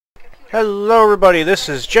Hello everybody, this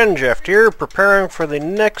is GenJeFT here, preparing for the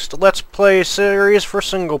next Let's Play series for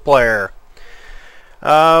single player.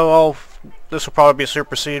 Well, this will probably be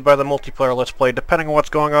superseded by the multiplayer Let's Play, depending on what's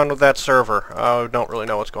going on with that server. Don't really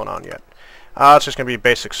know what's going on yet. It's just going to be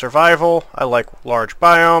basic survival. I like large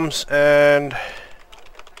biomes, and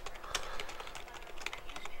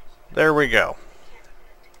there we go.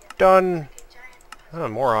 Done. Oh,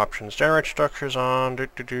 more options. Generate structures on,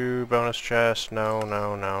 bonus chest,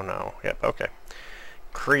 no. Yep, okay.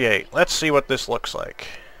 Create. Let's see what this looks like.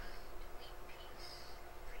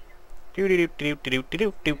 And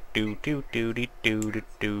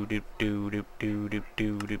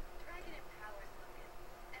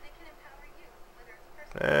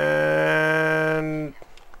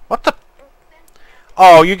what the?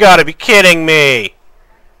 Oh, you gotta be kidding me!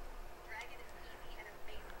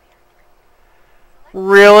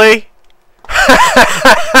 Really?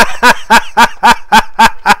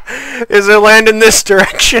 Is it land in this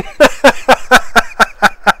direction?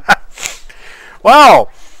 Wow.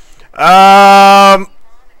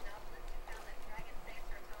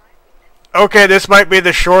 Okay, this might be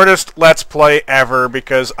the shortest Let's Play ever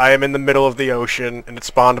because I am in the middle of the ocean and it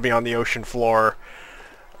spawned me on the ocean floor.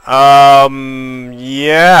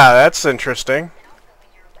 Yeah, that's interesting.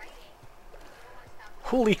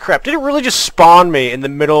 Holy crap, did it really just spawn me in the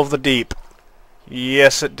middle of the deep?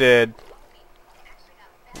 Yes, it did.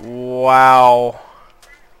 Wow.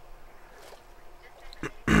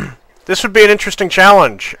 This would be an interesting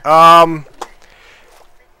challenge. Challenge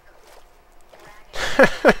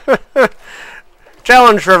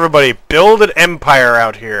for everybody. Build an empire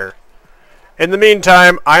out here. In the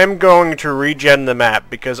meantime, I'm going to regen the map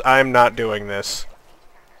because I'm not doing this.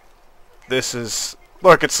 This is...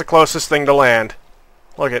 Look, it's the closest thing to land.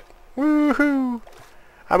 Look at... Woohoo!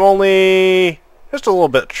 I'm only... just a little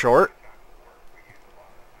bit short.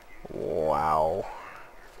 Wow.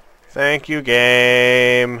 Thank you,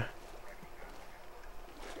 game.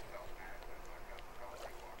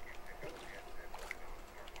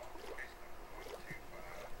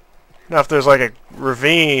 Now if there's like a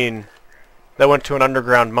ravine that went to an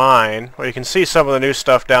underground mine, well, you can see some of the new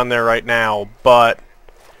stuff down there right now, but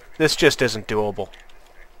this just isn't doable.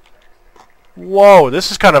 Whoa,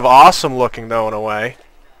 this is kind of awesome looking though in a way.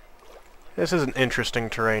 This is an interesting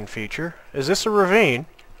terrain feature. Is this a ravine?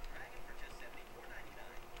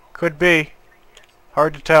 Could be.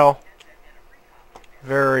 Hard to tell.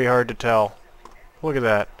 Very hard to tell. Look at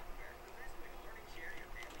that.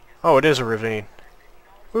 Oh, it is a ravine.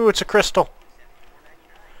 Ooh, it's a crystal.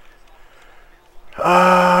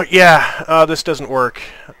 Yeah, this doesn't work.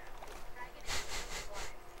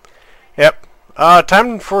 Yep.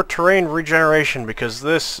 Time for terrain regeneration, because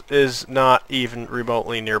this is not even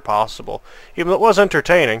remotely near possible. Even though it was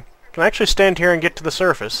entertaining. Can I actually stand here and get to the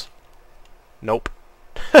surface? Nope.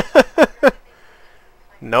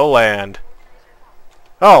 No land.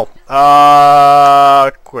 Oh,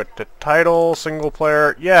 quit the title, single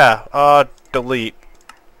player. Yeah, delete.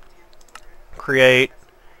 Create.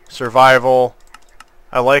 Survival.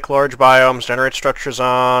 I like large biomes. Generate structures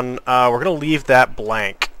on. We're going to leave that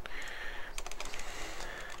blank.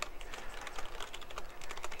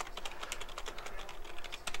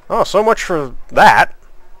 Oh, so much for that.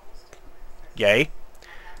 Yay.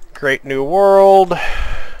 Create new world.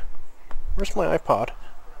 Where's my iPod?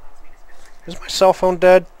 Is my cell phone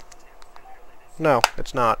dead? No,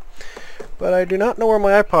 it's not. But I do not know where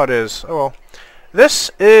my iPod is. Oh well.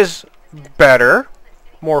 This is better.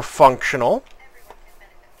 More functional.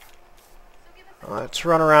 Let's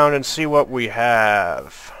run around and see what we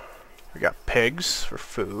have. We got pigs for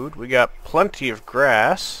food. We got plenty of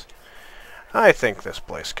grass. I think this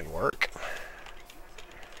place can work.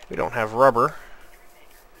 We don't have rubber.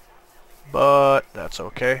 But that's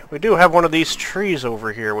okay. We do have one of these trees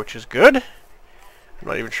over here, which is good. I'm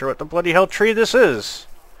not even sure what the bloody hell tree this is.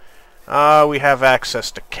 We have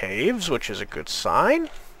access to caves, which is a good sign.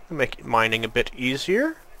 Make mining a bit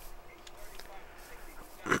easier.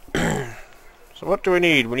 So what do we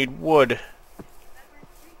need? We need wood.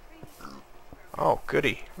 Oh,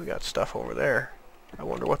 goody. We got stuff over there. I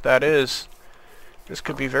wonder what that is. This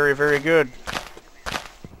could be very, very good.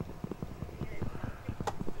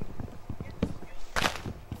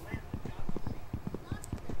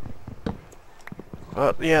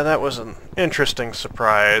 But yeah, that was an interesting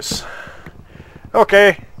surprise.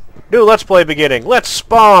 Okay, new Let's Play beginning. Let's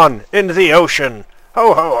spawn into the ocean.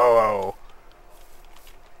 Ho ho ho ho.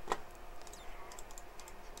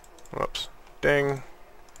 Whoops. Ding.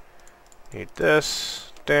 Need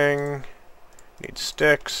this. Ding. Need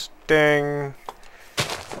sticks. Ding.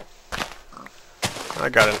 I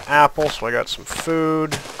got an apple, so I got some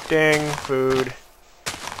food. Ding, food.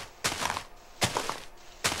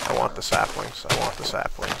 I want the saplings. I want the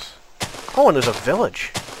saplings. Oh, and there's a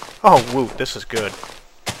village. Oh, woot, this is good.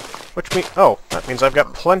 Which means... Oh, that means I've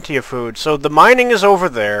got plenty of food. So the mining is over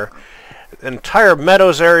there. Entire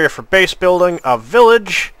meadows area for base building. A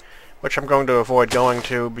village, which I'm going to avoid going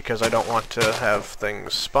to because I don't want to have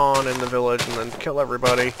things spawn in the village and then kill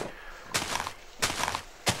everybody.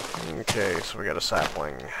 Okay, so we got a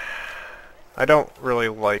sapling. I don't really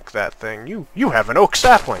like that thing. You have an oak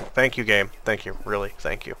sapling! Thank you, game. Thank you. Really,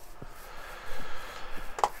 thank you.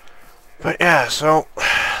 But yeah, so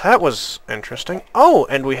that was interesting. Oh,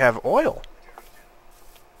 and we have oil.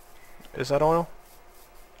 Is that oil?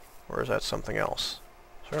 Or is that something else?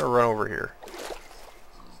 So I'm going to run over here.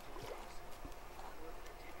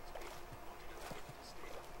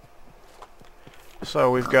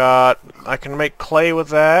 So we've got... I can make clay with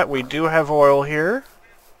that. We do have oil here.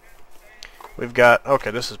 We've got...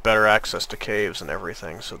 Okay, this is better access to caves and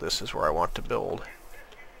everything, so this is where I want to build.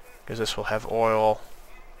 Because this will have oil.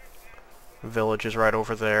 Village is right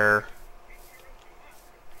over there.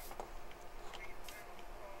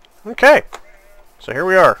 Okay. So here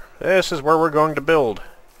we are. This is where we're going to build.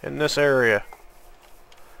 In this area.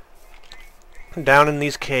 Down in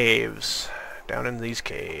these caves. Down in these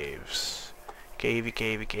caves. Cavey,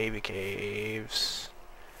 cavey, cavey, caves.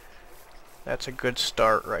 That's a good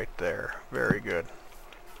start right there. Very good.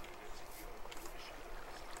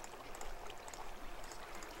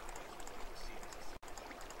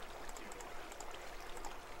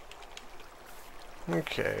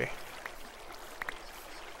 Okay.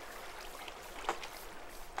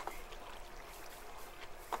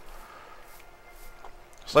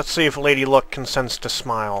 So let's see if Lady Luck consents to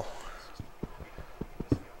smile.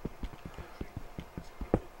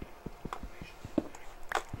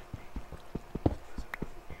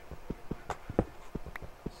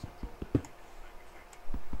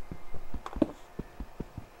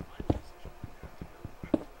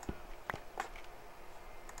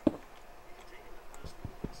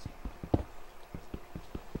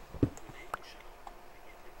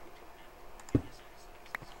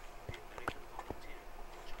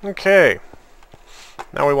 Okay,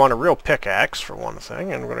 now we want a real pickaxe for one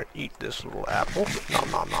thing, and we're going to eat this little apple. Nom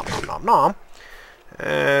nom nom nom nom nom.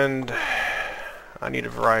 And I need a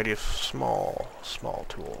variety of small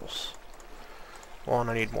tools. One,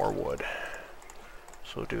 I need more wood.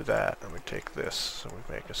 So we'll do that, and we take this, and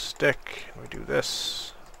we make a stick, and we do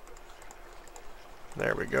this.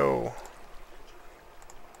 There we go.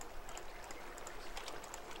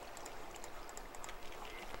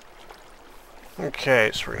 Okay,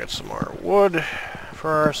 so we're gonna get some more wood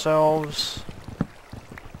for ourselves.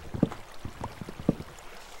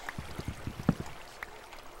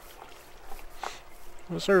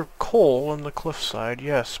 Is there coal on the cliffside?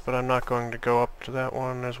 Yes, but I'm not going to go up to that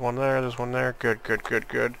one. There's one there, there's one there. Good, good, good,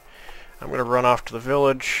 good. I'm gonna run off to the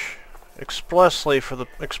village expressly for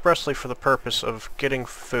the purpose of getting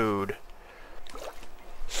food.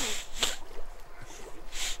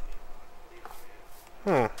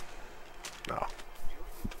 No.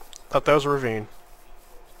 Thought that was a ravine.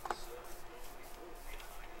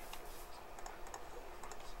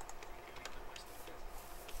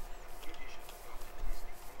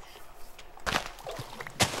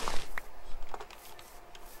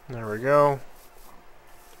 There we go.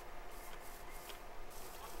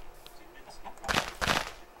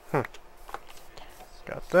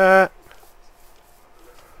 Got that.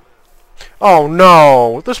 Oh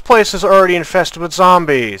no! This place is already infested with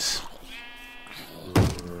zombies!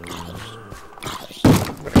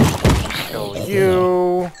 Kill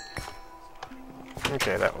you.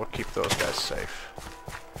 Okay, that will keep those guys safe.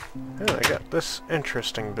 And I got this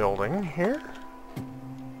interesting building here.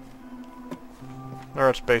 Or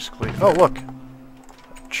it's basically... Oh, look!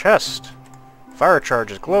 Chest! Fire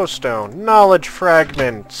charges, glowstone, knowledge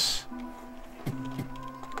fragments!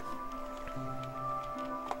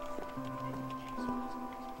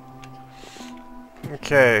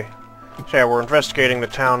 Okay. So yeah, we're investigating the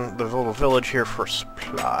town, the little village here for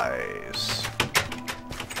supplies.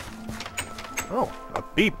 Oh, a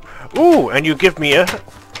beep. Ooh, and you give me a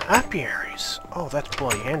apiaries. Oh, that's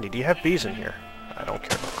bloody handy. Do you have bees in here? I don't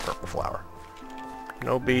care about purple flower.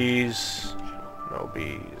 No bees. No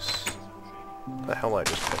bees. What the hell did I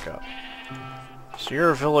just pick up? So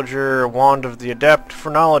you're a villager, Wand of the Adept for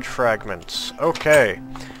knowledge fragments. Okay.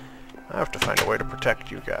 I have to find a way to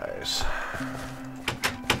protect you guys.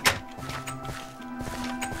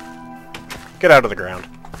 Get out of the ground.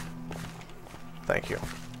 Thank you.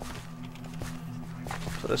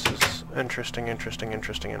 So this is interesting, interesting,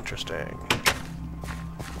 interesting, interesting.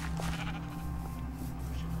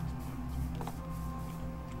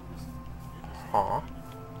 Aw.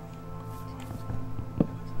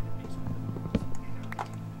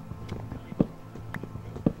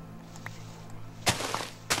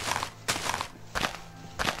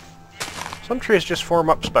 Some trees just form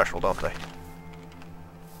up special, don't they?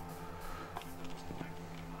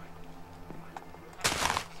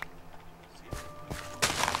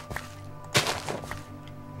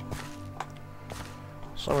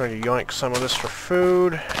 So I'm going to yoink some of this for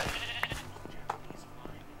food.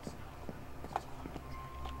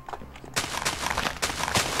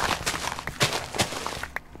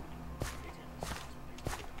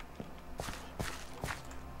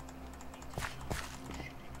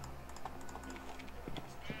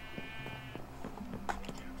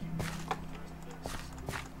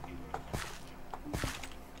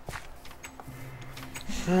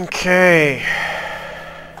 Okay.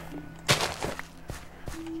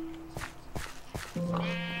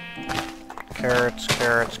 Carrots,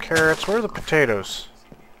 carrots, carrots. Where are the potatoes?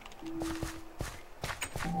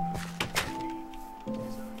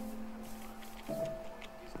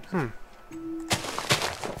 I'm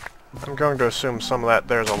going to assume some of that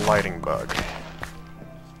there's a lighting bug.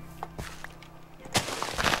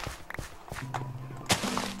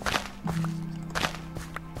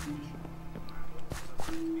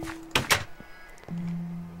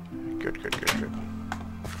 Good, good, good, good.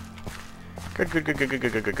 Good, good, good, good, good,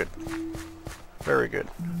 good, good, good, good. Very good.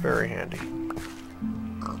 Very handy.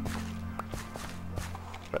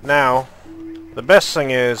 But now, the best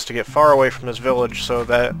thing is to get far away from this village so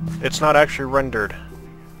that it's not actually rendered.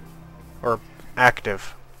 Or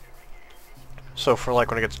active. So for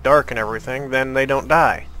like when it gets dark and everything, then they don't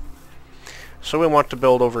die. So we want to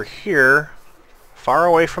build over here, far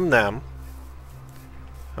away from them.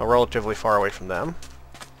 Well, relatively far away from them.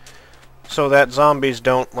 So that zombies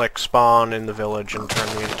don't, like, spawn in the village and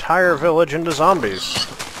turn the entire village into zombies.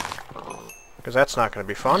 Because that's not going to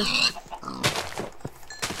be fun.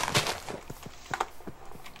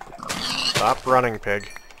 Stop running, pig.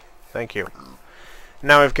 Thank you.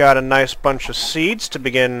 Now we've got a nice bunch of seeds to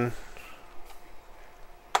begin...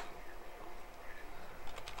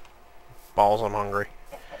 Balls, I'm hungry.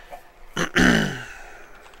 Don't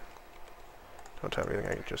have anything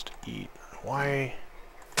I can just eat. Why...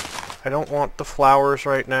 I don't want the flowers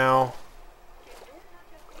right now.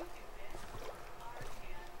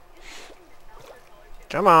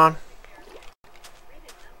 Come on.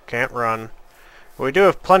 Can't run. But we do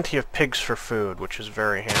have plenty of pigs for food, which is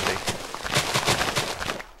very handy.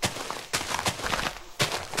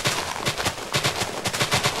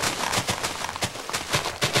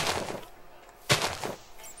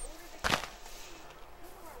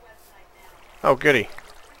 Oh, goody.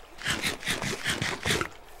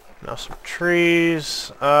 Now some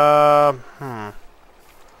trees. I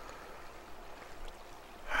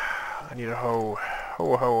need a hoe.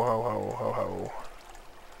 Ho, ho, ho, ho, ho, ho.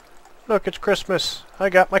 Look, it's Christmas. I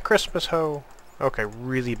got my Christmas hoe. Okay,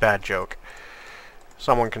 really bad joke.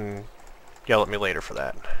 Someone can yell at me later for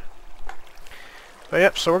that. But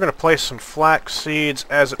yep, so we're going to place some flax seeds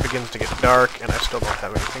as it begins to get dark, and I still don't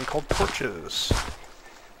have anything called torches.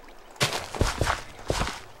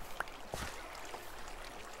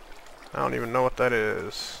 I don't even know what that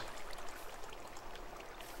is.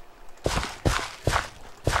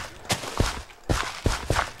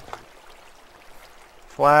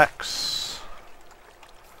 Flax.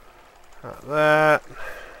 Not that.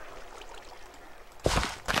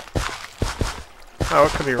 Oh,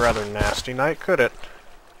 it could be rather nasty night, could it?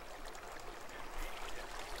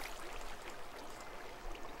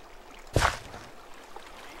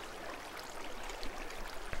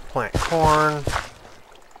 Plant corn.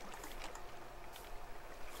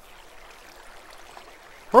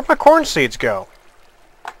 Where'd my corn seeds go?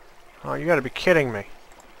 Oh, you gotta be kidding me.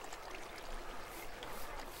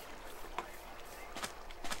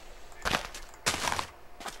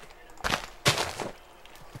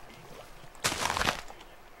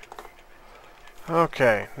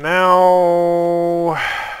 Okay, now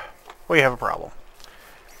we have a problem.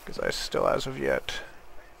 Because I still, as of yet,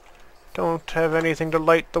 don't have anything to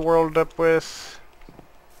light the world up with.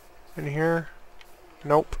 In here?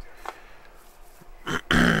 Nope.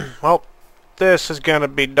 Well, this is gonna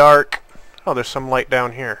be dark. Oh, there's some light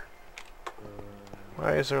down here.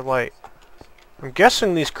 Why is there light? I'm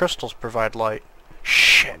guessing these crystals provide light.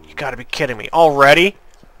 Shit, you gotta be kidding me. Already?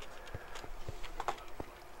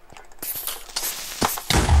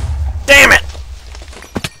 Damn it!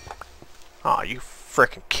 Aw, you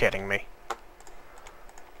frickin' kidding me.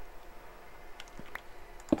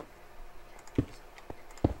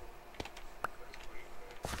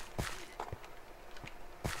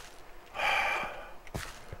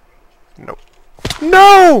 Nope.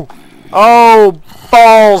 No! Oh,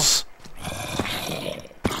 balls!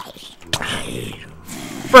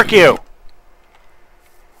 Frick you!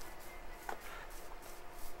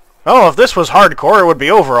 Oh, if this was hardcore, it would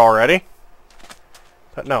be over already.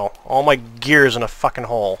 But no, all my gear's in a fucking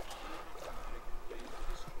hole.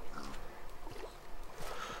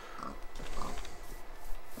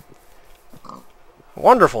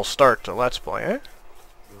 Wonderful start to Let's Play, eh?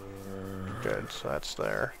 Good, so that's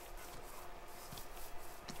there.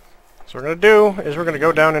 So what we're going to do is we're going to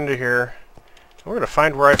go down into here. We're going to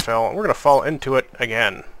find where I fell, and we're going to fall into it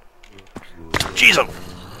again. Jesus!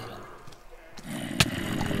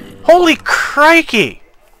 Holy crikey!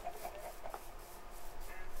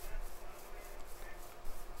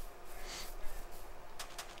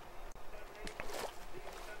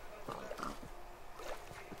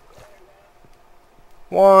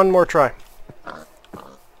 One more try.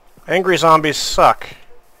 Angry zombies suck.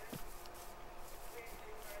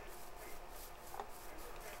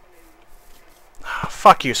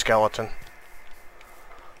 Fuck you, skeleton.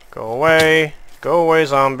 Go away,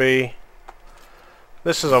 zombie.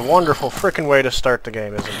 This is a wonderful frickin' way to start the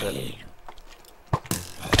game, isn't it?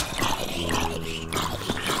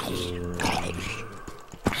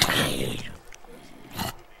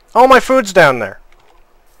 Oh, my food's down there.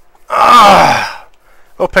 Ah!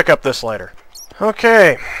 We'll pick up this later.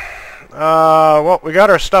 Okay. Well, we got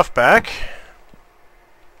our stuff back.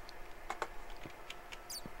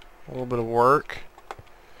 A little bit of work.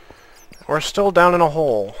 We're still down in a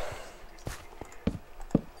hole.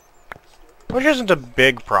 Which isn't a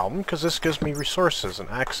big problem, because this gives me resources and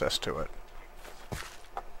access to it.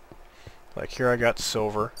 Like here I got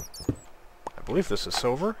silver. I believe this is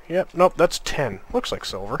silver. Yep, nope, that's 10. Looks like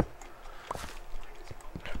silver.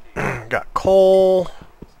 Got coal.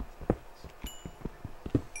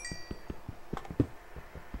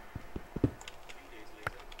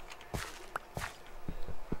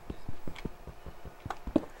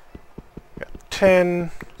 Got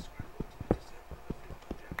 10.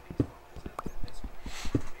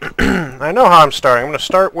 I know how I'm starting. I'm going to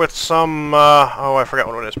start with some, oh, I forgot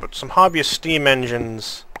what it is, but some hobbyist steam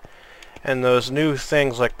engines and those new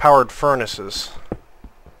things like powered furnaces.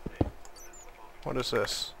 What is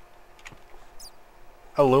this?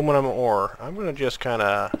 Aluminum ore. I'm going to just kind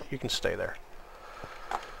of, you can stay there.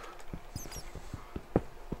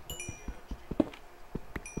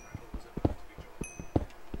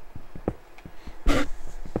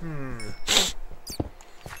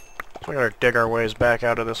 So we gotta dig our ways back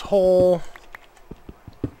out of this hole.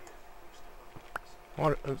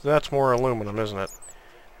 What? That's more aluminum, isn't it?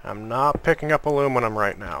 I'm not picking up aluminum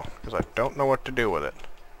right now, because I don't know what to do with it.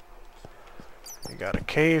 We got a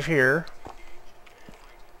cave here,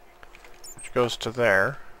 which goes to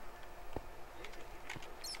there.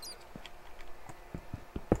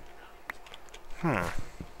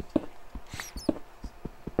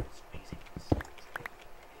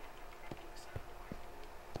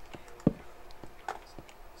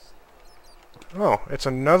 Oh, it's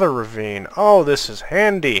another ravine. Oh, this is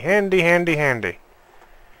handy, handy, handy, handy.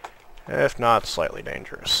 If not, slightly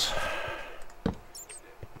dangerous.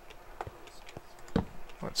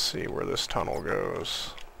 Let's see where this tunnel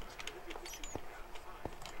goes.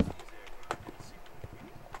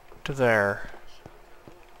 To there.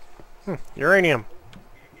 Uranium.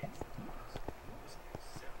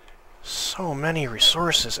 So many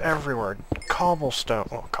resources everywhere. Cobblestone.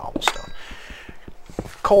 Oh, cobblestone.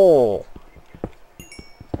 Coal.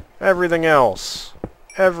 Everything else.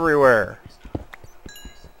 Everywhere.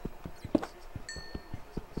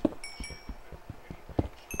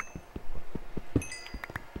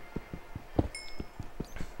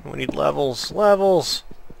 We need levels. Levels!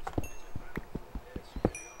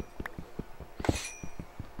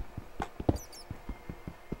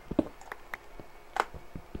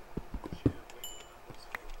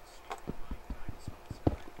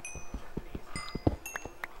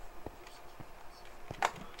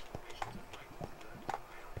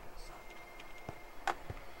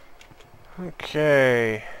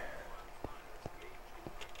 Okay.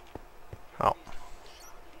 Oh.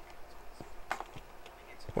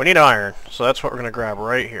 We need iron, so that's what we're going to grab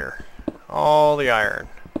right here. All the iron.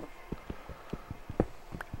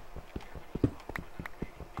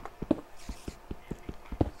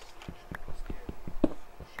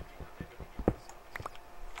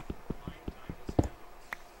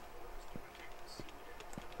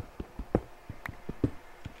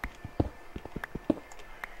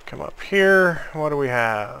 Come up here. What do we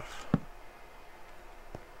have?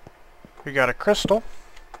 We got a crystal.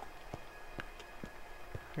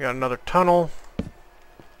 We got another tunnel.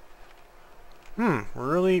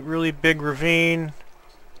 Really, really big ravine.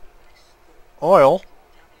 Oil.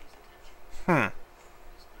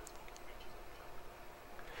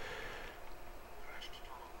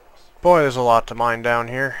 Boy, there's a lot to mine down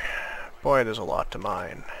here. Boy, there's a lot to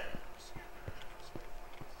mine.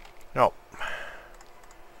 Oh.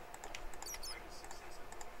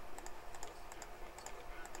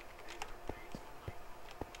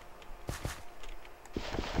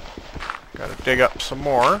 Gotta dig up some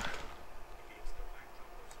more.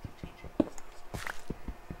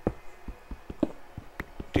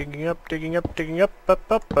 Digging up, digging up, digging up,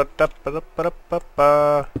 up, up, up, up, up, up, up,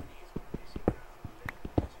 up.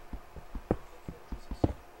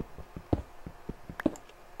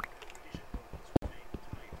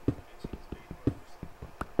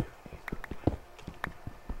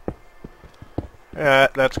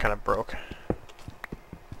 That's kind of broke.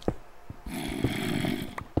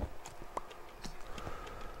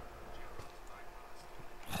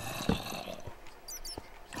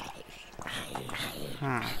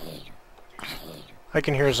 I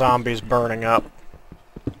can hear zombies burning up.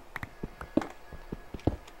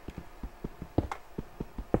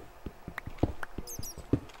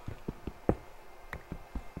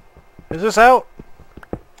 Is this out?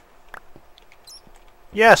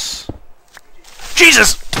 Yes!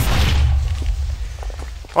 Jesus!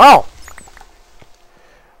 Wow!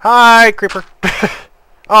 Hi, creeper!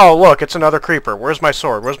 Oh, look, it's another creeper. Where's my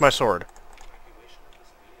sword? Where's my sword?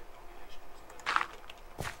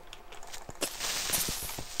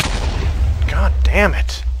 God damn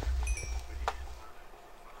it!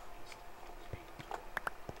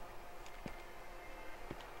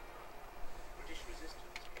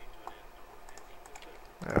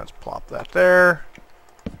 Let's plop that there.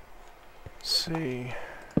 Let's see.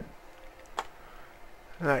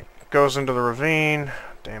 That goes into the ravine.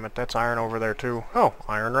 Damn it, that's iron over there too. Oh,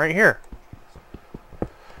 iron right here.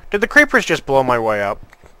 Did the creepers just blow my way up?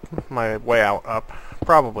 My way out up?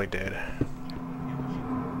 Probably did.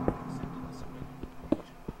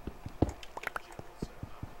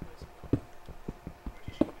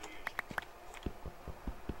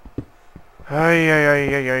 Ay, ay,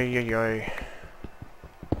 ay, ay, ay, ay, ay.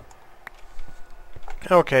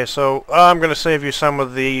 Okay, so I'm going to save you some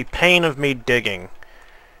of the pain of me digging.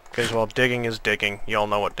 Because, well, digging is digging. You all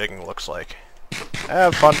know what digging looks like.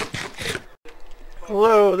 Have fun.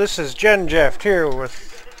 Hello, this is GenJeFT here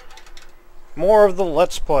with more of the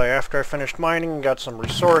Let's Play. After I finished mining and got some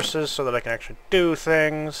resources so that I can actually do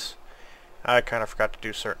things. I kind of forgot to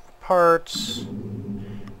do certain parts.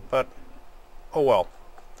 But, oh well.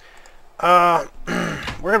 We're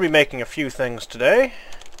going to be making a few things today.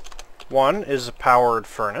 One is a powered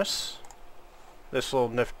furnace. This little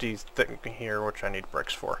nifty thing here, which I need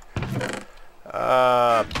bricks for.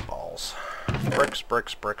 Balls. Bricks,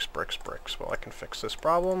 bricks, bricks, bricks, bricks. Well, I can fix this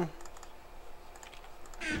problem.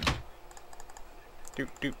 Doop,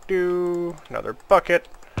 doop, doo. Another bucket.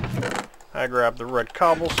 I grab the red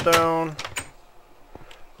cobblestone.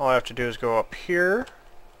 All I have to do is go up here.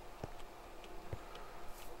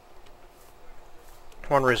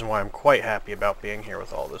 One reason why I'm quite happy about being here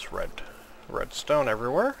with all this red stone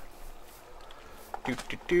everywhere. Do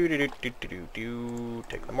do do do do do do do.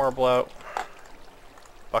 Take the marble out.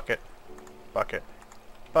 Bucket, bucket,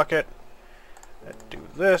 bucket. Let's do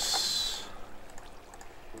this.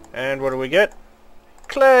 And what do we get?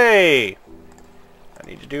 Clay. I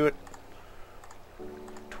need to do it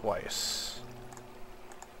twice.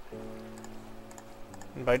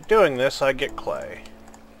 And by doing this, I get clay.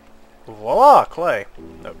 Voila, clay.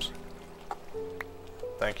 Oops.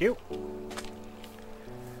 Thank you.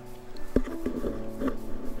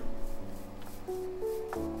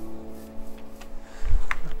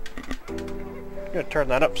 I'm going to turn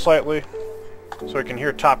that up slightly so we can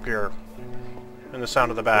hear Top Gear and the sound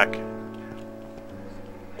of the back.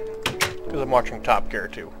 Because I'm watching Top Gear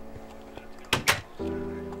too.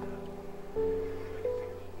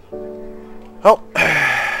 Oh.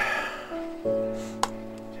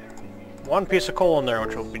 One piece of coal in there,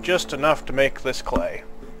 which will be just enough to make this clay.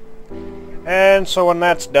 And so when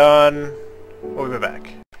that's done, we'll be back.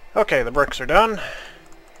 Okay, the bricks are done.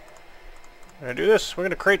 We're going to do this. We're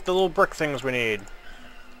going to create the little brick things we need.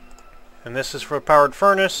 And this is for a powered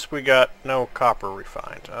furnace. We got no copper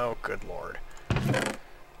refined. Oh, good lord.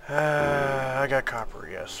 I got copper,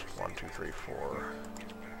 yes. 1, 2, 3, 4.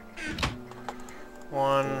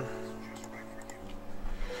 1...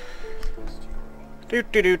 Do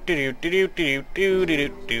do do do do do do do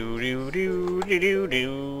do do do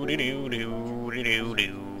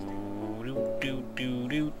do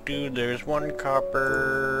do do. There's one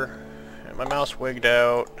copper, and my mouse wigged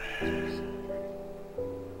out.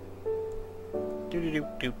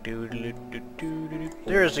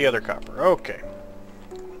 There's the other copper. Okay.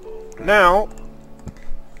 Now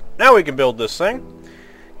we can build this thing.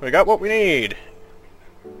 We got what we need.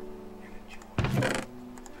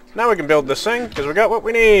 Now we can build this thing because we got what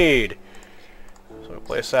we need. So we'll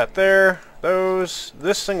place that there.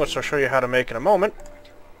 This thing, which I'll show you how to make in a moment.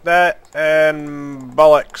 That and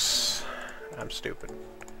bollocks. I'm stupid.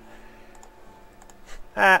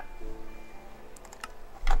 Ah.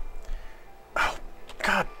 Oh,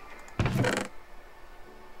 God.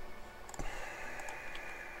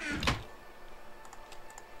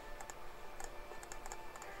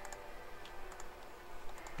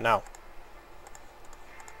 No.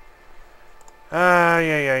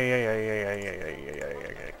 Yeah.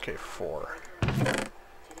 Okay, 4.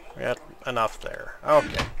 We got enough there.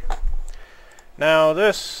 Okay. Now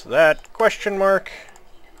that, question mark.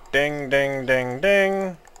 Ding, ding, ding,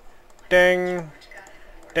 ding. Ding.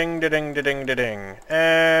 Ding, da, ding, da, ding, da, ding.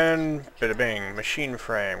 And bada bing. Machine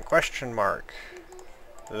frame, question mark.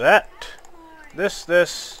 That. This,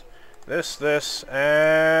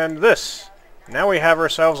 and this. Now we have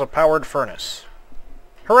ourselves a powered furnace.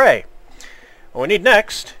 Hooray! What we need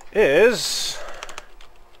next is...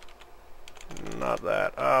 not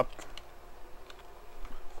that.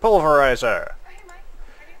 Pulverizer.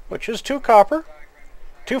 Which is 2 copper,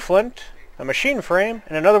 2 flint, a machine frame,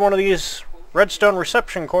 and another one of these redstone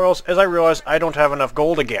reception coils, as I realize I don't have enough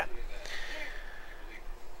gold again.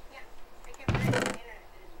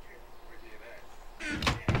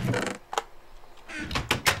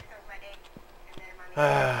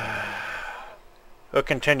 We'll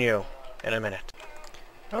continue in a minute.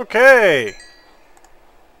 Okay!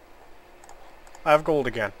 I have gold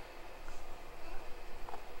again.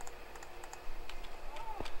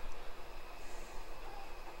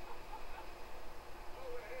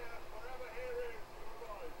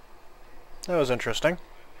 That was interesting.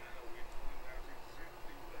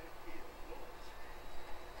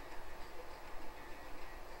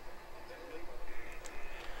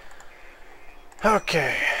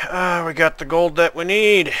 Okay, we got the gold that we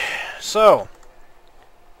need. So,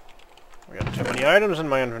 we got too many items in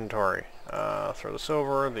my inventory. Throw the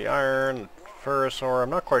silver, the iron, ferrous ore. I'm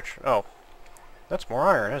not quite sure. Oh, that's more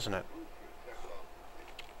iron, isn't it?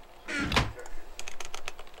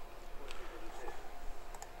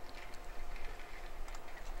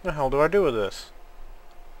 What the hell do I do with this?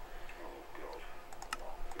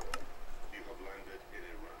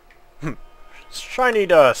 Shiny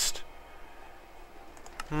dust!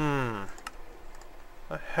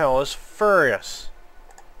 The hell is furious?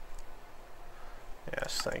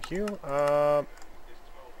 Yes, thank you.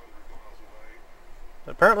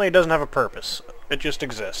 Apparently it doesn't have a purpose. It just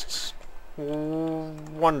exists.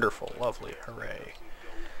 Wonderful. Lovely. Hooray.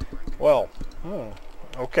 Well,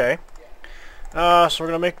 okay. So we're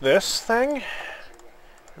going to make this thing.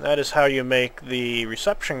 That is how you make the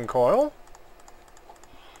reception coil.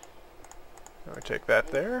 And we take that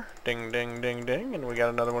there. Ding, ding, ding, ding. And we got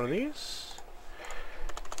another one of these.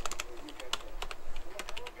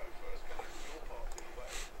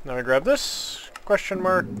 Now we grab this. Question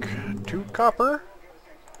mark. 2 copper.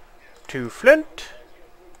 2 flint.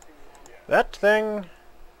 That thing.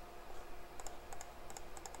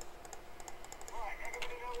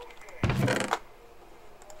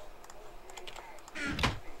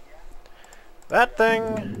 That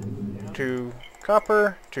thing. 2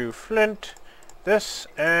 copper. 2 flint. This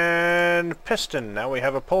and piston. Now we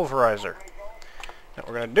have a pulverizer. Now what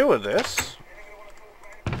we're going to do with this...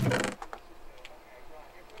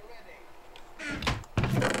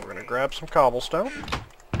 we're going to grab some cobblestone.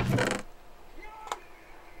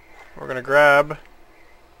 We're going to grab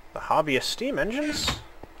the hobbyist steam engines.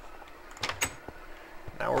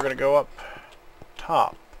 Now we're going to go up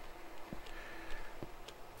top.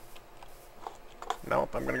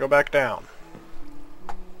 Nope, I'm going to go back down.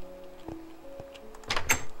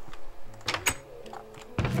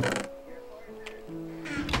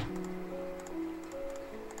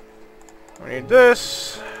 We need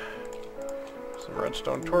this. Some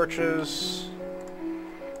redstone torches.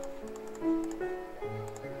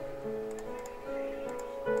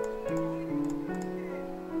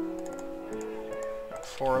 Got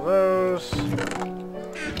 4 of those.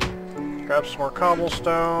 Grab some more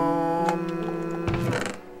cobblestone.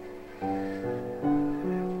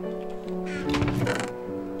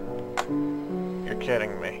 You're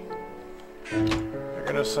kidding me. You're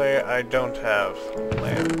gonna say I don't have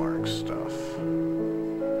landmark stuff.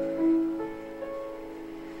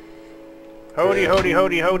 Hody, hody,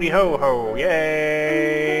 hody, hody, ho, ho.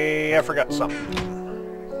 Yay! I forgot something.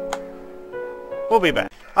 We'll be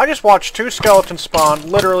back. I just watched 2 skeletons spawn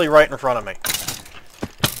literally right in front of me.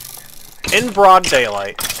 in broad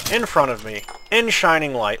daylight, in front of me, in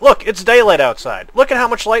shining light. Look, it's daylight outside. Look at how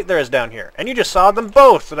much light there is down here. And you just saw them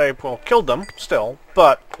both. That I, well, killed them, still,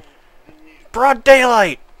 but... broad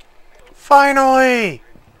daylight! Finally!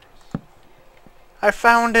 I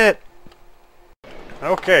found it!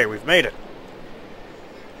 Okay, we've made it.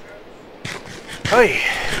 Hey!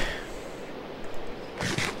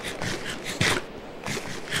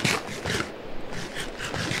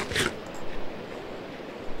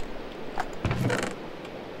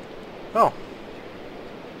 Oh.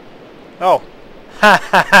 Oh.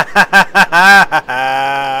 I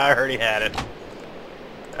heard he had it.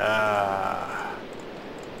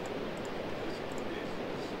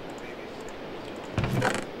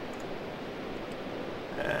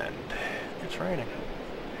 And it's raining.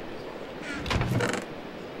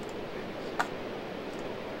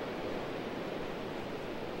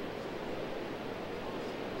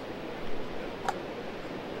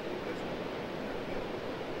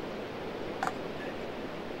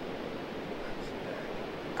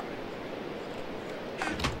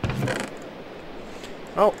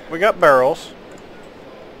 Oh, we got barrels.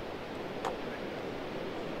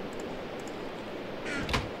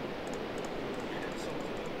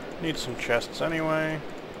 Need some chests anyway.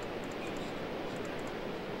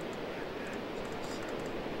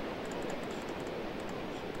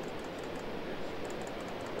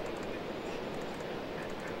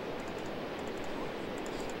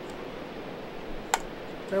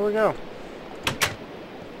 There we go.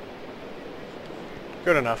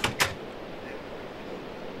 Good enough.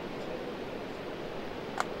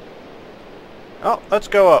 Oh, let's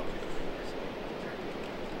go up.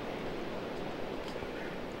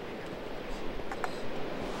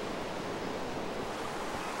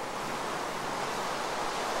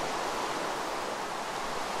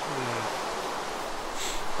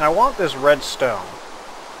 I want this red stone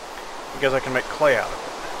because I can make clay out of it.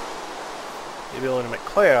 The ability to make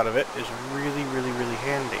clay out of it is really, really, really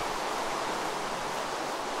handy.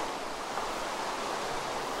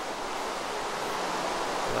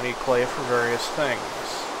 I need clay for various things.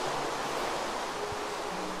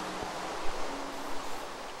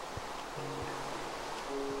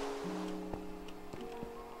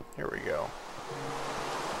 Here we go.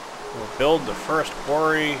 We'll build the first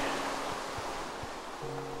quarry.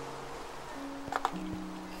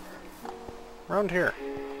 Around here.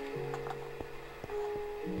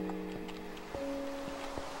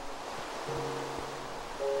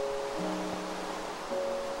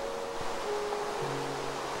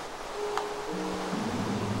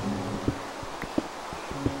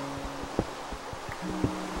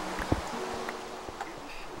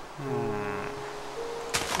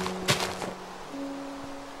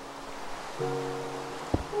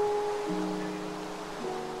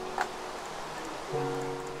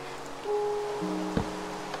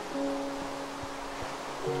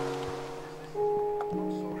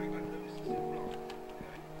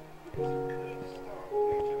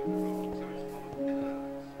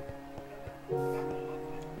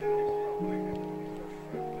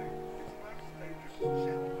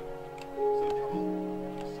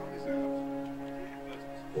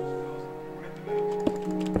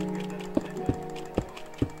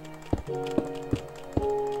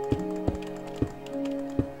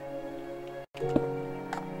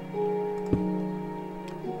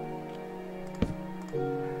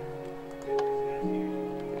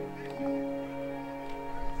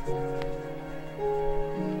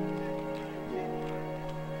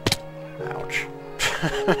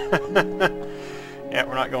 Yeah,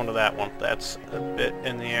 we're not going to that one. That's a bit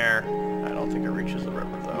in the air. I don't think it reaches the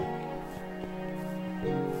river, though.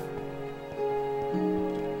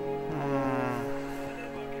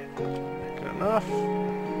 Good enough.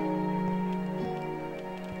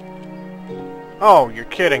 Oh, you're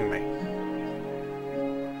kidding me.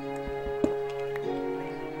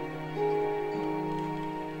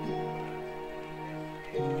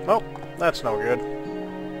 Oh, that's no good.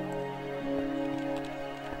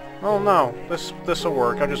 Oh no, this'll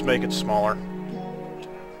work. I'll just make it smaller.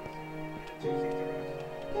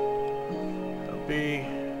 It'll be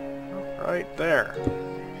right there.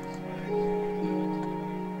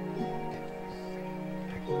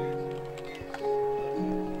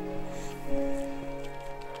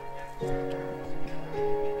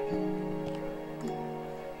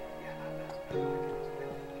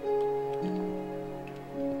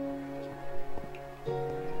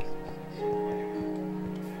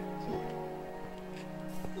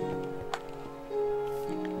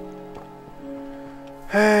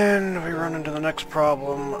 And we run into the next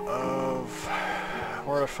problem of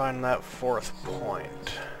where to find that fourth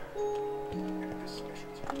point.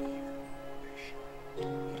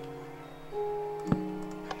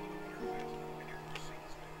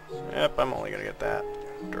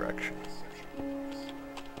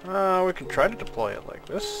 try to deploy it like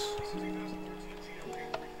this.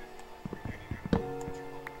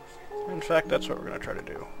 In fact, that's what we're going to try to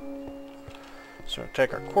do. So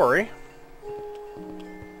take our quarry.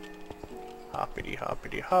 Hoppity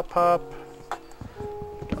hoppity hop hop.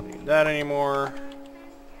 Don't need that anymore.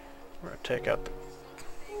 We're going to take out the...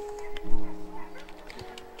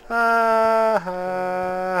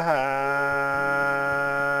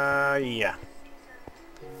 yeah.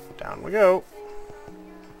 Down we go.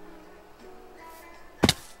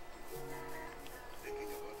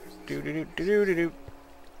 Do do do do do do.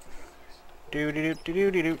 Do do do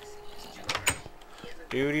do do do.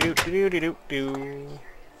 Do do do do do do do.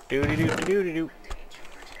 Do do do do do do.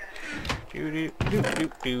 Do do do do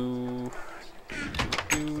do.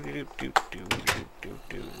 Do do do do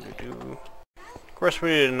do do. Of course, we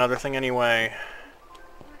needed another thing anyway.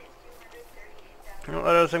 You know what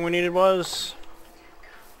that other thing we needed was?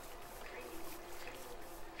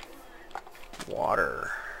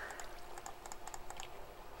 Water.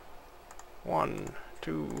 1,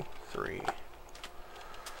 2, 3.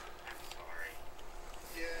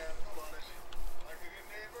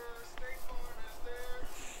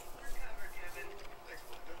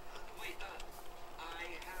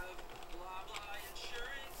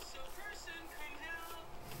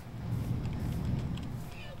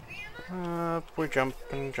 We're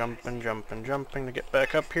jumping, jumping, jumping, jumping to get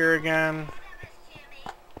back up here again.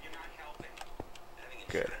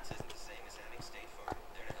 Good.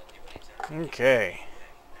 Okay.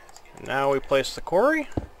 Now we place the quarry.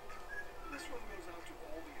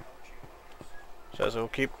 Says it will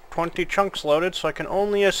keep 20 chunks loaded, so I can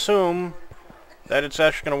only assume that it's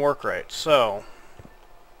actually going to work right. So...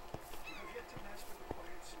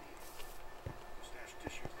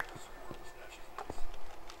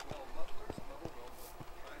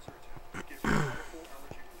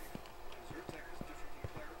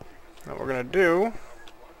 what we're going to do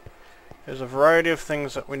is a variety of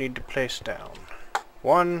things that we need to place down.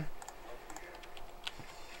 One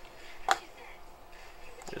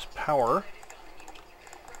is power.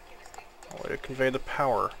 A way to convey the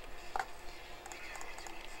power.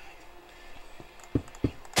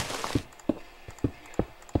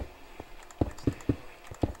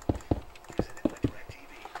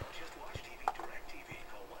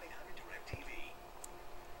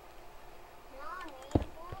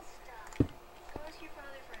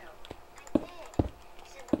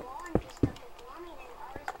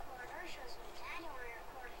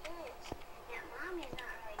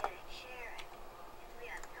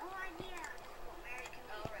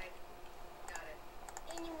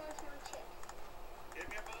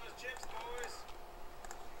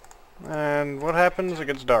 And what happens? It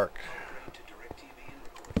gets dark.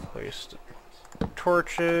 Place the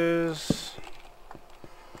torches.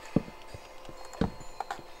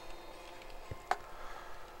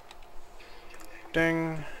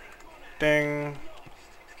 Ding. Ding.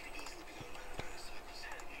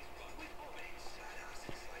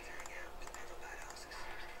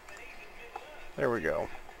 There we go.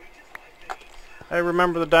 I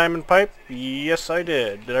remember the diamond pipe? Yes, I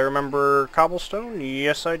did. Did I remember cobblestone?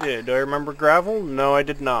 Yes, I did. Do I remember gravel? No, I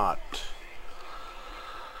did not.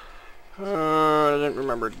 I didn't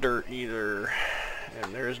remember dirt either.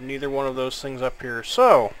 And there's neither one of those things up here.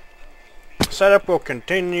 So, setup will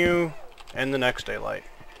continue in the next daylight.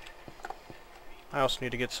 I also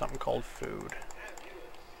need to get something called food.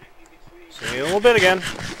 See you in a little bit again.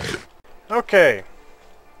 Okay.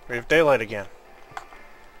 We have daylight again.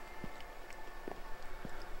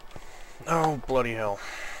 Oh, bloody hell.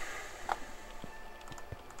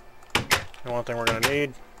 The one thing we're going to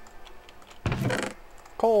need.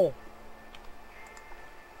 Coal.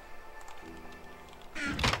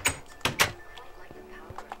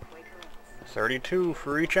 32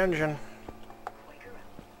 for each engine.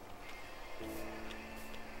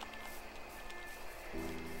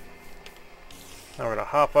 Now we're going to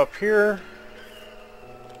hop up here.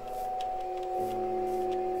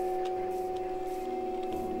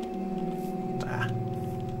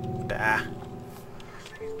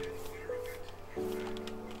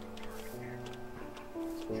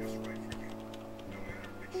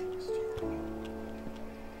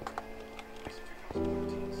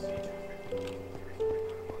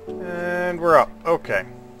 And we're up. Okay.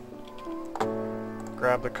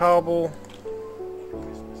 Grab the cobble.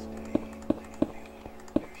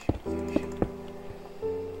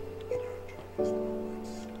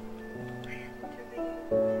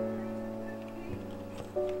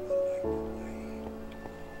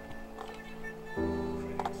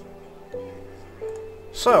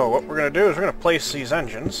 So, what we're going to do is we're going to place these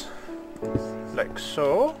engines, like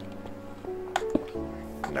so.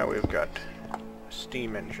 Now we've got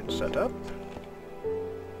steam engine set up.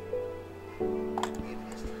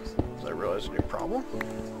 As I realize a new problem.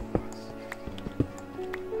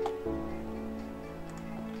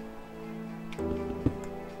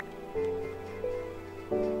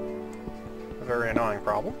 A very annoying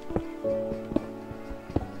problem.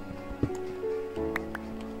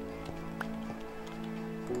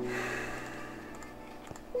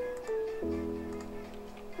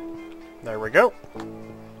 There we go.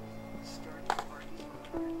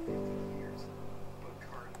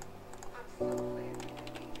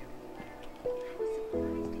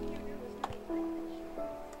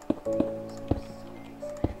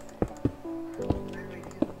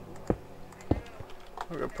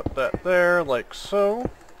 We're going to put that there, like so.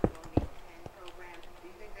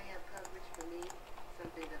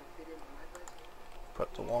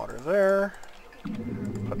 Put the water there.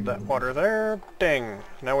 Put that water there. Ding!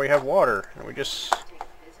 Now we have water. And we just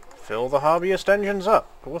fill the hobbyist engines up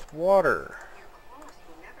with water.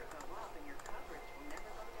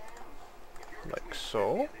 Like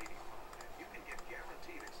so.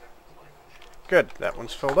 Good, that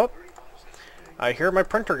one's filled up. I hear my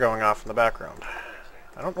printer going off in the background.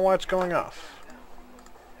 I don't know why it's going off.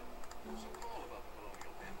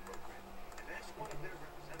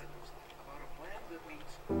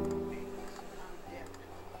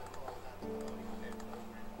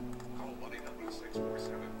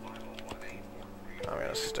 I'm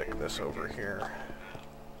gonna stick this over here.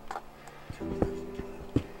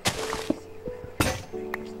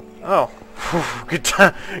 Oh,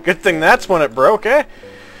 good thing that's when it broke, eh?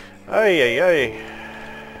 Ay, ay, ay.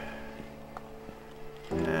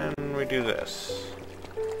 And we do this.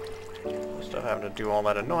 Instead of having to do all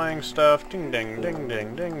that annoying stuff. Ding, ding, ding,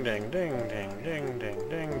 ding, ding, ding, ding, ding, ding, ding,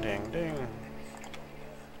 ding, ding, ding.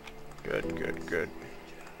 Good, good, good.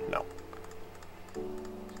 No.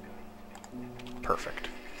 Perfect.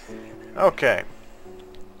 Okay.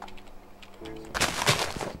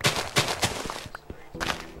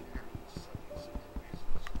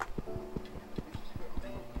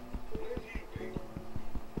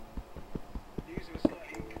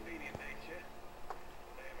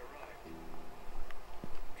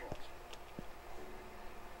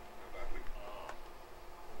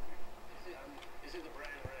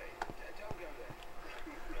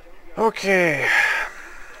 Okay.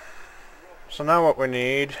 So now what we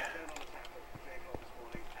need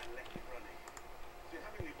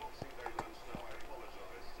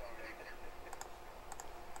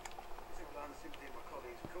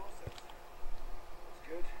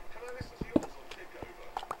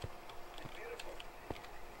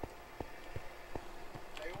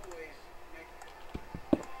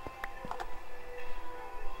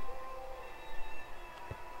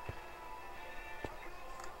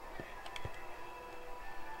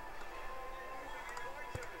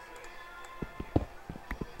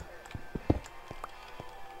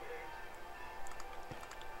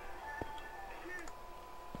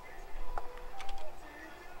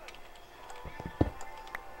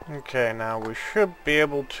Okay, now we should be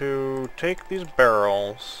able to take these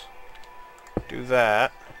barrels, do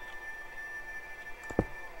that,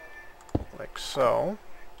 like so.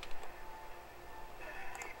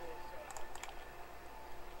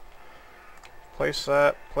 Place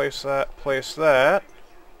that, place that, place that.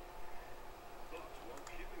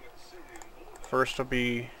 First will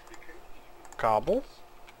be cobble,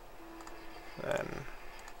 then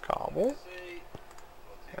cobble,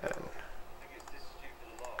 then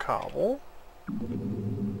cobble.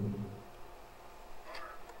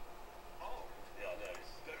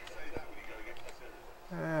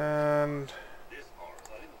 And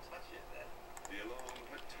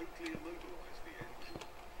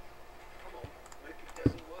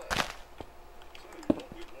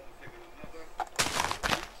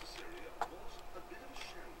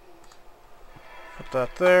put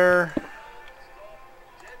that there.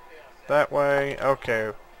 That way.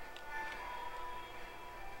 Okay.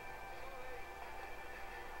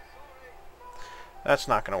 That's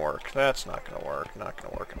not gonna work. That's not gonna work. Not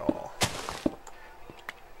gonna work at all.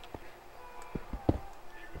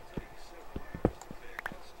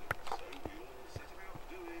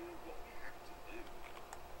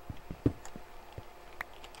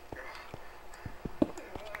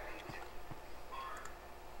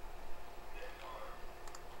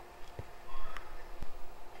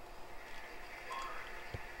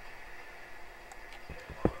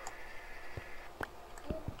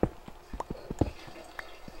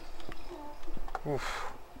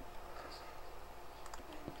 Oof.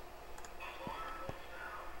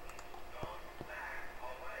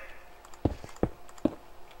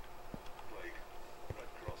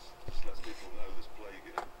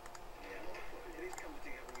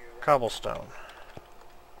 Cobblestone.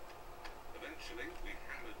 Eventually, we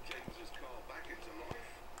hammered James's car back into life,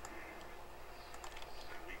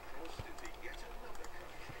 and we crossed into yet another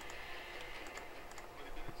country. We've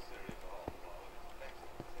only been in Syria for half a while, and it's better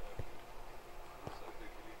than Turkey. I also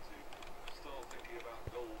think we need to start thinking about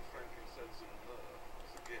gold, frankincense, and myrrh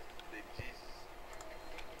as a gift for Jesus.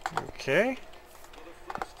 Okay. For the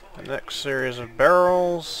first The time, next series of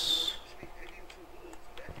barrels. actually heading towards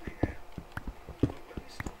Bethlehem. But when we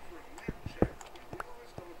stopped for a map check, we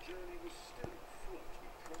realised our journey was still fraught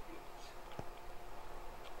with problems.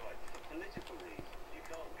 Right, for political reasons, you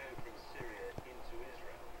can't go from Syria into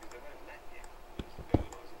Israel because they won't let you.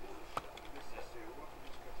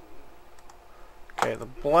 Okay,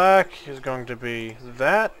 the black is going to be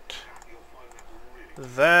that,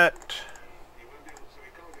 that,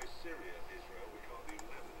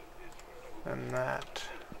 and that.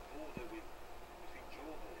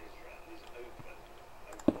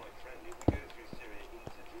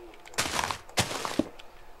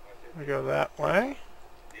 We go that way.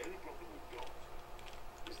 The only problem we've got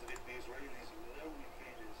is that if the Israelis know we've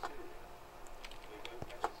been in Syria, they won't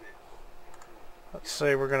let us in. Let's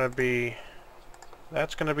say we're going to be,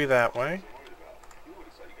 that's going to be that way. You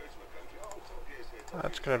already say you go to a country, oh, Top Gear's here, Top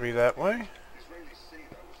That's Gear's going to be that way. The Israelis see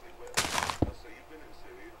that, which they will. They'll say, you've been in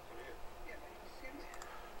Syria, you're not coming in. Yeah, but you've seen it.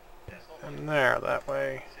 That's not And there, that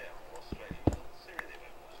way. Australia, but not Syria, they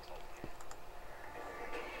won't watch Top Gear.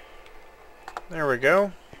 There we go.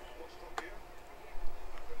 Watch Top Gear?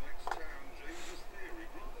 The next town, James's theory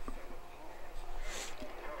rather fell apart.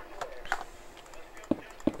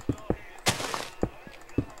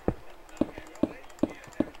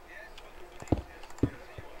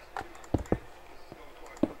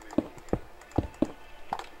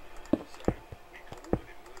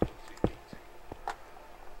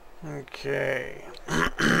 Okay.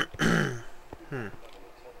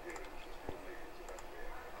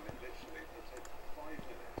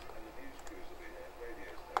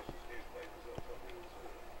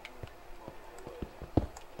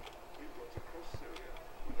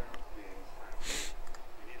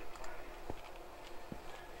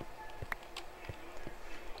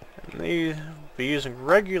 And these be using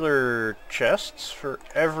regular chests for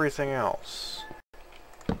everything else.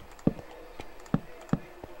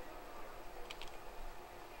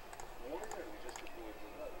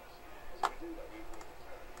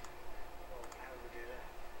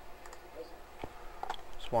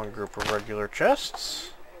 It's one group of regular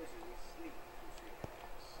chests.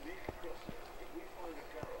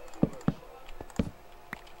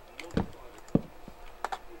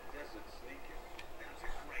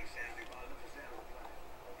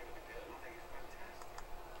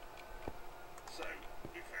 So,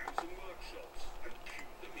 we found some workshops and cued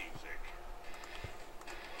the music.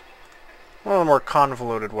 One of the more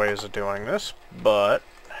convoluted ways of doing this, but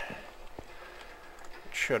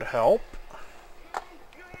it should help.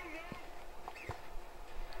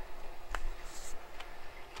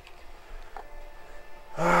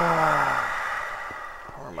 Where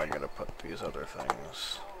am I going to put these other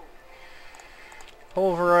things?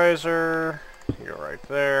 Pulverizer, you go right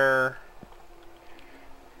there.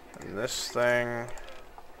 And this thing,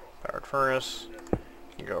 powered furnace,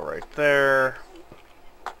 you go right there.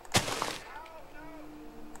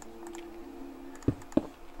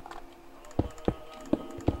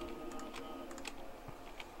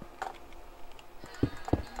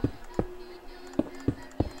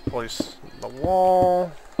 Place the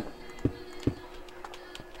wall.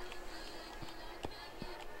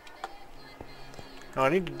 Now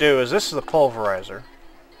what I need to do is, this is the pulverizer.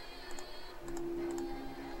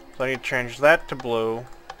 So I need to change that to blue.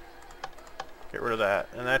 Get rid of that.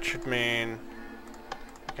 And that should mean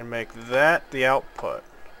I can make that the output.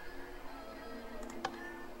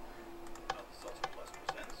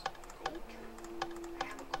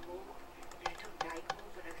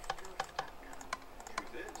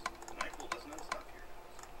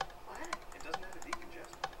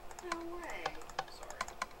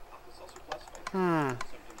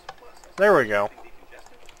 There we go.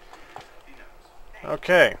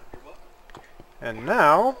 Okay. And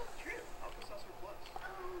now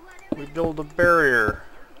we build a barrier.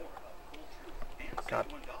 God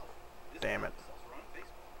damn it.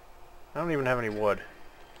 I don't even have any wood.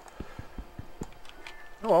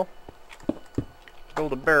 Oh well.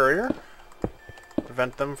 Build a barrier.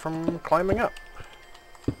 Prevent them from climbing up.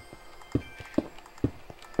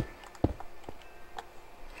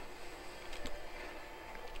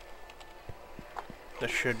 This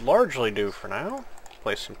should largely do for now.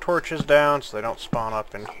 Place some torches down so they don't spawn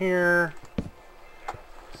up in here.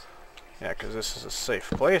 Yeah, because this is a safe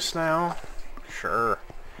place now. Sure.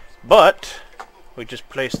 But we just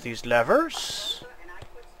place these levers,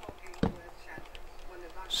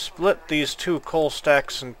 split these two coal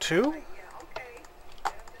stacks in two.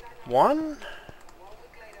 1,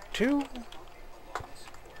 2,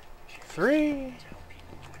 3,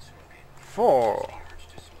 4.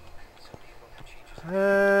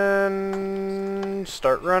 And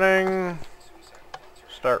start running.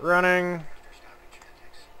 Start running.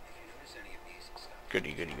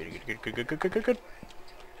 Goody, goody, goody, goody, good, good, good, good, good, good.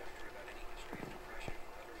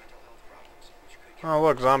 Oh,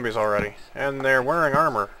 look, zombies already. And they're wearing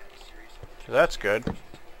armor. That's good.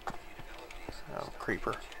 Oh,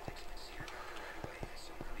 creeper.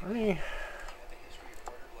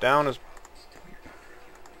 Down is...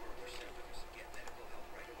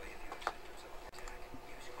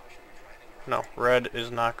 No, red is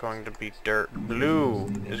not going to be dirt.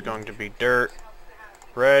 Blue is going to be dirt.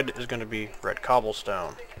 Red is going to be red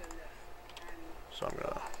cobblestone. So I'm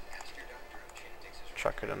going to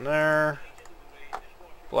chuck it in there.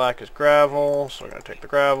 Black is gravel, so I'm going to take the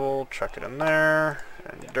gravel, chuck it in there,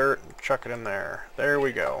 and dirt, and chuck it in there. There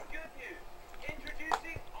we go.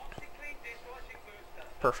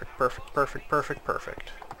 Perfect, perfect, perfect, perfect,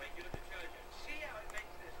 perfect.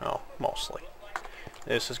 Oh, mostly.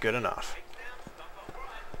 This is good enough.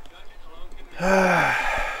 And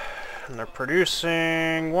they're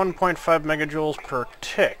producing 1.5 megajoules per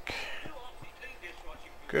tick.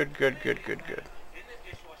 Good, good, good, good, good.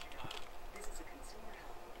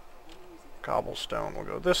 Cobblestone will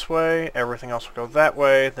go this way, everything else will go that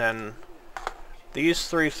way, then these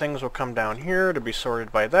three things will come down here to be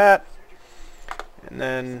sorted by that. And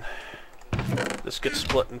then this gets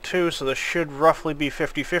split in two, so this should roughly be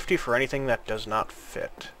 50-50 for anything that does not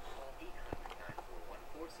fit.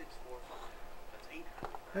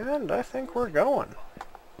 And I think we're going.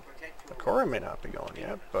 The core may not be going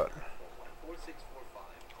yet, but...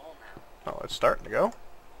 Oh, it's starting to go.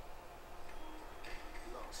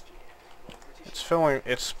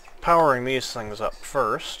 It's powering these things up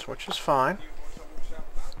first, which is fine.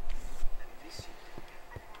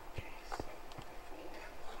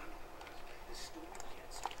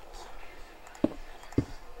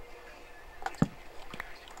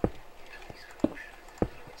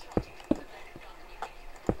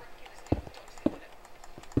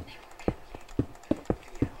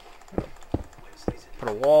 Put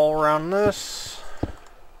a wall around this,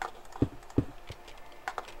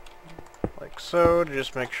 like so, to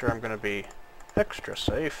just make sure I'm going to be extra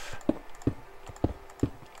safe.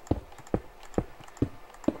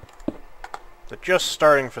 The just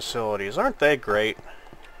starting facilities, aren't they great?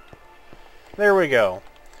 There we go.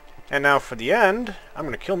 And now for the end, I'm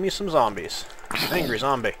going to kill me some zombies. Angry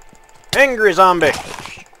zombie. Angry zombie!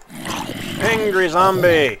 Angry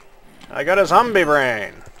zombie! I got a zombie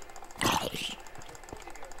brain!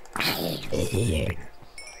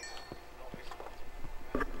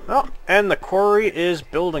 Oh, and the quarry is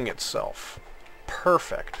building itself.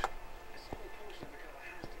 Perfect.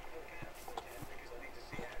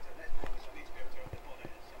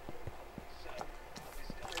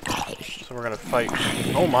 So we're gonna fight...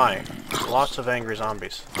 Oh my! Lots of angry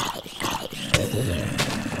zombies.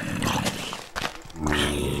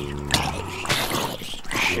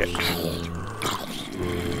 Shit.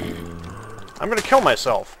 I'm gonna kill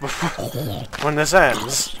myself when this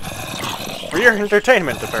ends. For your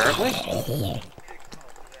entertainment, apparently.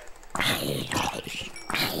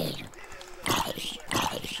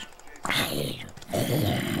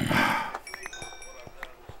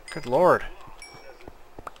 Good lord.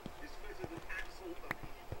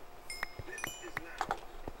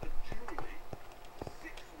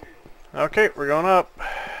 Okay, we're going up.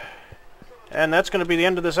 And that's going to be the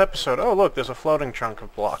end of this episode. Oh, look, there's a floating chunk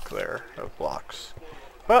of block there, of blocks.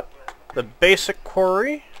 But the basic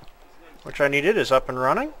quarry, which I needed, is up and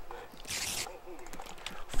running.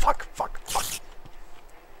 Fuck, fuck, fuck.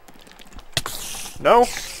 No,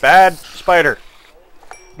 bad spider.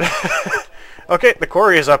 Okay, the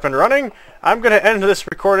quarry is up and running. I'm going to end this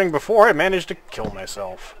recording before I manage to kill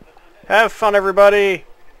myself. Have fun, everybody.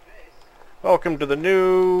 Welcome to the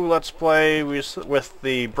new Let's Play with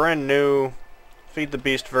the brand new Feed the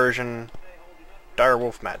Beast version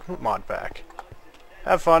Direwolf mod pack.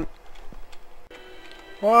 Have fun.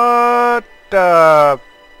 What the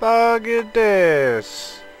bug is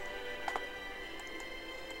this?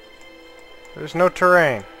 There's no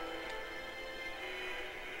terrain.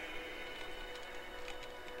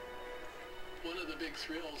 One of the big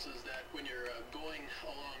thrills is that when you're going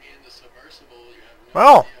along in the submersible, you have no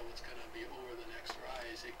Well, idea what's going to be over the next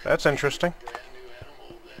rise. It could that's be interesting. a brand new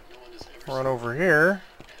animal that no one has ever Run seen. over here.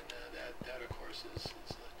 And that of course, is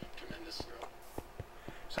a tremendous thrill.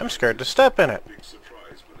 I'm scared to step in it. Big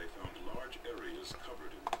surprise when they found large areas covered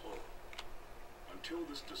in coral. Until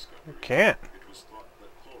this discovery, Can't. it was thought that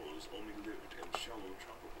corals only lived in shallow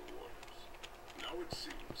tropical waters. Now it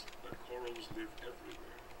seems that corals live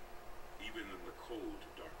everywhere, even in the cold,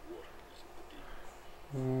 dark waters of the deep.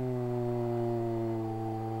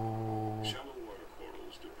 Shallow water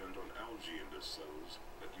corals depend on algae in their cells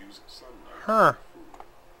that use sunlight Huh. for food,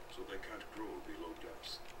 so they can't grow below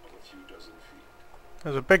depths of a few dozen feet.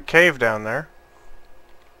 There's a big cave down there.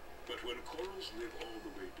 But when corals live all the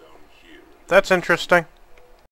way down here, That's interesting.